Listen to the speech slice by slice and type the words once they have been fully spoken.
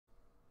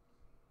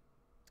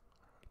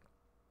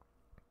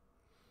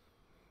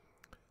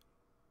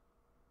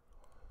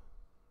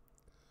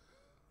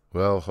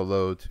Well,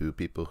 hello to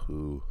people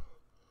who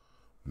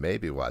may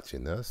be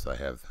watching this. I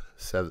have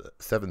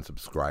seven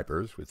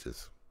subscribers, which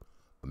is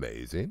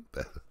amazing,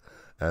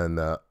 and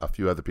a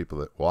few other people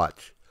that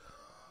watch.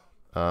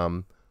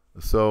 Um,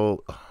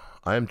 so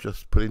I'm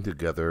just putting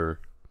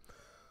together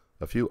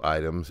a few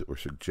items that were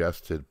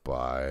suggested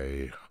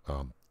by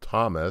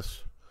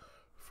Thomas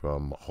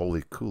from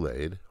Holy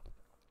Kool-Aid.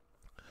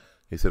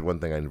 He said one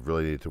thing I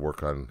really need to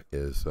work on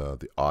is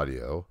the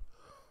audio.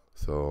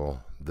 So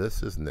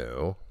this is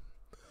new.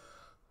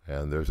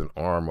 And there's an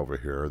arm over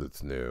here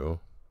that's new.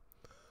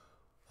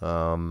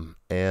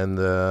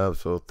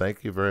 So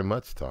thank you very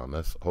much,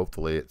 Thomas.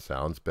 Hopefully it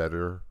sounds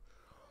better.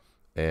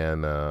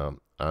 And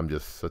I'm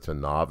just such a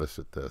novice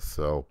at this.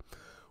 So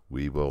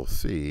we will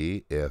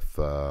see if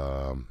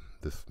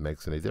this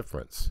makes any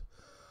difference.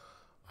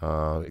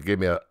 It gave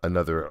me a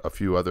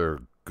few other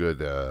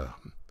good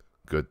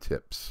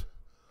tips.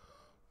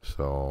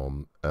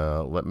 So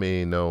let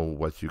me know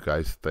what you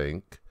guys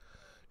think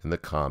in the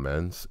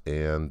comments,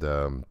 and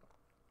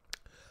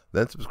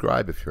then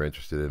subscribe if you're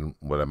interested in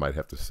what I might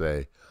have to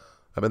say.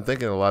 I've been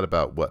thinking a lot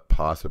about what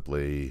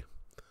possibly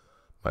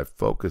my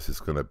focus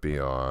is going to be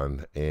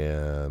on,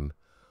 and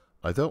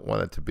I don't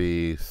want it to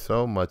be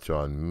so much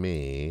on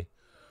me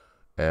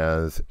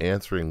as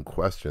answering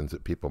questions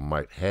that people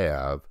might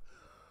have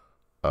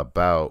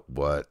about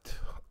what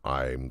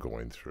I'm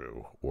going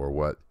through or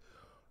what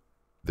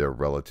their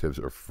relatives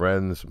or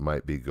friends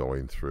might be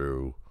going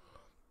through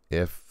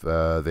if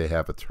they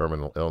have a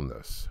terminal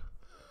illness.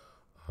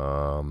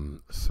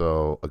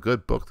 So a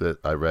good book that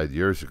I read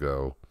years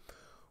ago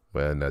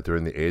when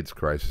during the AIDS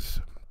crisis,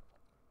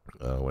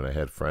 when I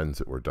had friends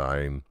that were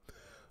dying,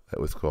 it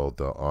was called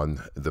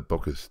the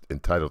book is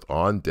entitled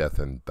On Death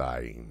and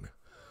Dying,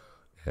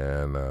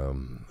 and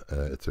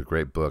it's a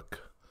great book.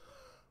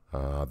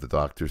 The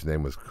doctor's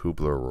name was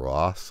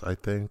Kubler-Ross, I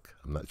think.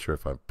 I'm not sure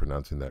if I'm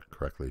pronouncing that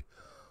correctly,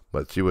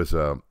 but she was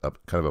a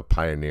kind of a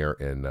pioneer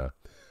in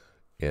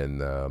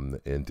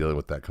dealing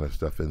with that kind of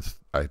stuff, and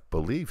I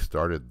believe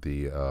started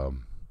the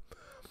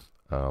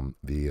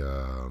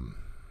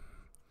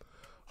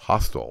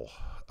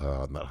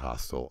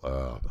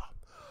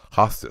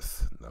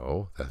hospice.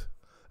 No,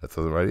 that's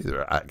not right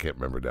either. I can't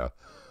remember now.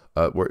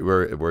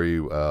 Where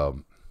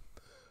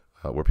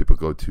people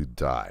go to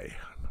die.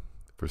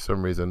 For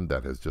some reason,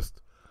 that has just,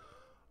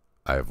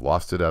 I've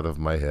lost it out of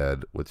my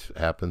head, which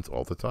happens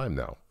all the time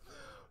now.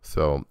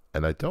 So,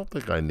 and I don't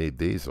think I need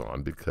these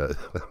on because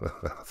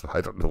so I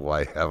don't know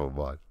why I have them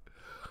on.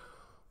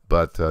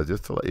 But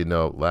just to let you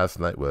know, last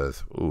night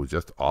was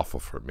just awful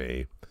for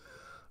me.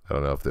 I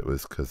don't know if it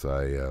was because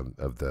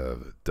of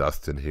the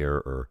dust in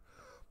here,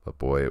 but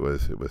boy, it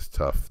was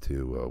tough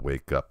to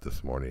wake up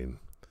this morning,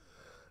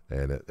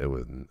 and it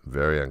was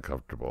very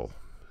uncomfortable.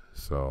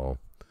 So,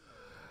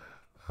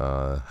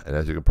 and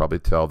as you can probably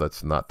tell,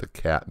 that's not the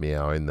cat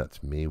meowing,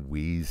 that's me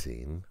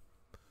wheezing.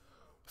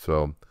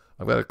 So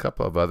I've got a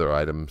couple of other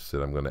items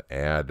that I'm going to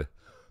add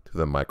to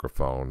the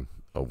microphone: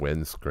 a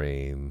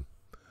windscreen,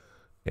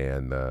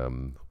 and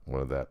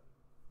one of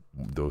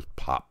those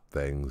pop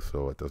things,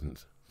 so it doesn't,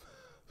 so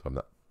I'm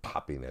not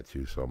popping at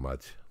you so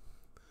much.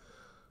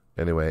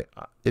 Anyway,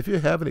 if you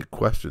have any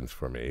questions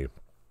for me,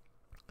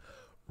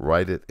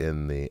 write it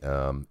in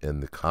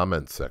the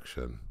comments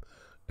section,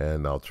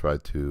 and I'll try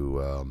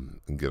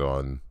to get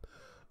on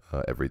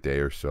every day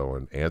or so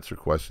and answer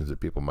questions that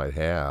people might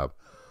have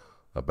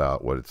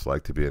about what it's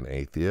like to be an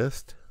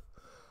atheist,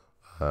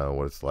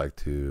 what it's like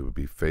to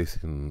be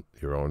facing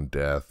your own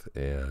death,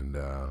 and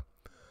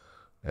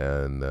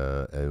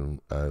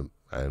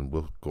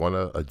we'll go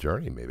on a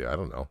journey. Maybe, I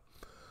don't know,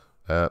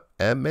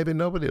 and maybe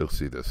nobody will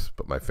see this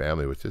but my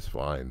family, which is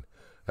fine.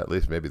 At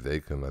least maybe they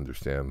can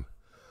understand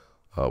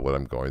what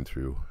I'm going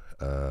through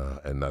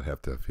and not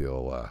have to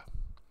feel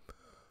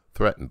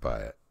threatened by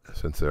it,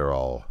 since they're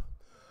all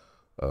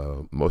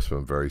most of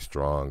them very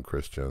strong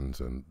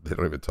Christians, and they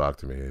don't even talk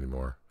to me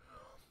anymore.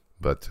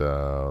 But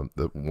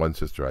the one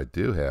sister I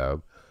do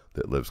have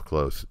that lives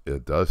close,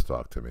 it does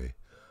talk to me,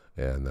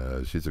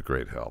 and she's a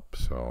great help.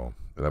 So,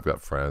 and I've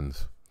got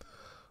friends.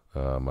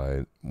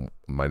 My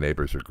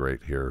neighbors are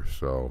great here,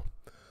 so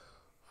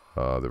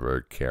they're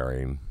very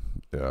caring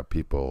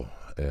people,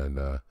 and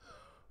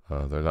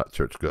they're not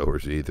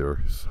churchgoers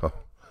either. So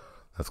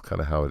that's kind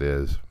of how it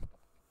is.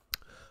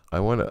 I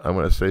want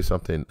to say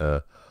something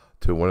to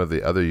one of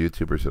the other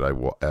YouTubers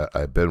that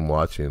I've been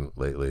watching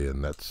lately,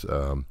 and that's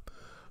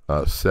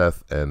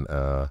Seth and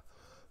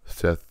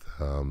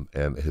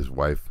his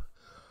wife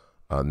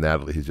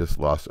Natalie. He just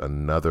lost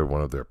another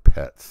one of their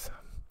pets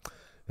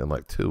in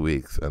like 2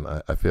 weeks, and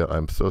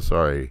I'm so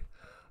sorry,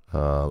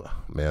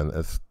 man.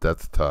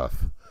 That's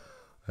tough.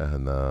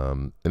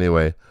 And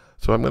anyway,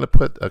 so I'm going to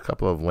put a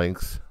couple of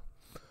links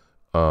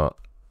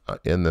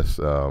in this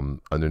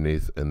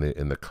underneath in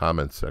the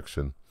comments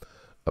section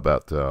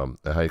about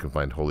how you can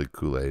find Holy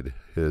Kool-Aid,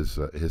 his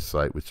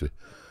site, which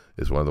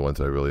is one of the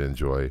ones I really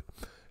enjoy,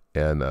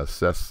 and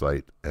Seth's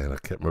site, and I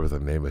can't remember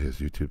the name of his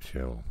YouTube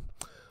channel.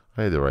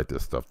 I need to write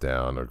this stuff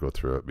down or go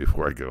through it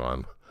before I get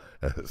on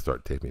and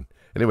start taping.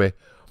 Anyway,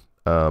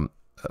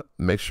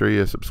 make sure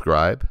you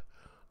subscribe.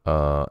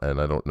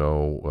 And I don't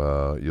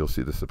know, you'll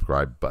see the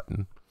subscribe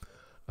button.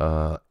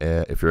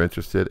 And if you're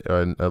interested,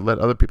 and let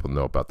other people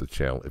know about the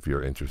channel if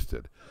you're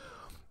interested.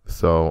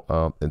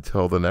 So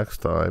until the next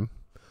time,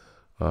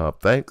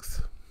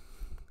 thanks.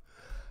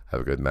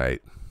 Have a good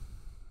night.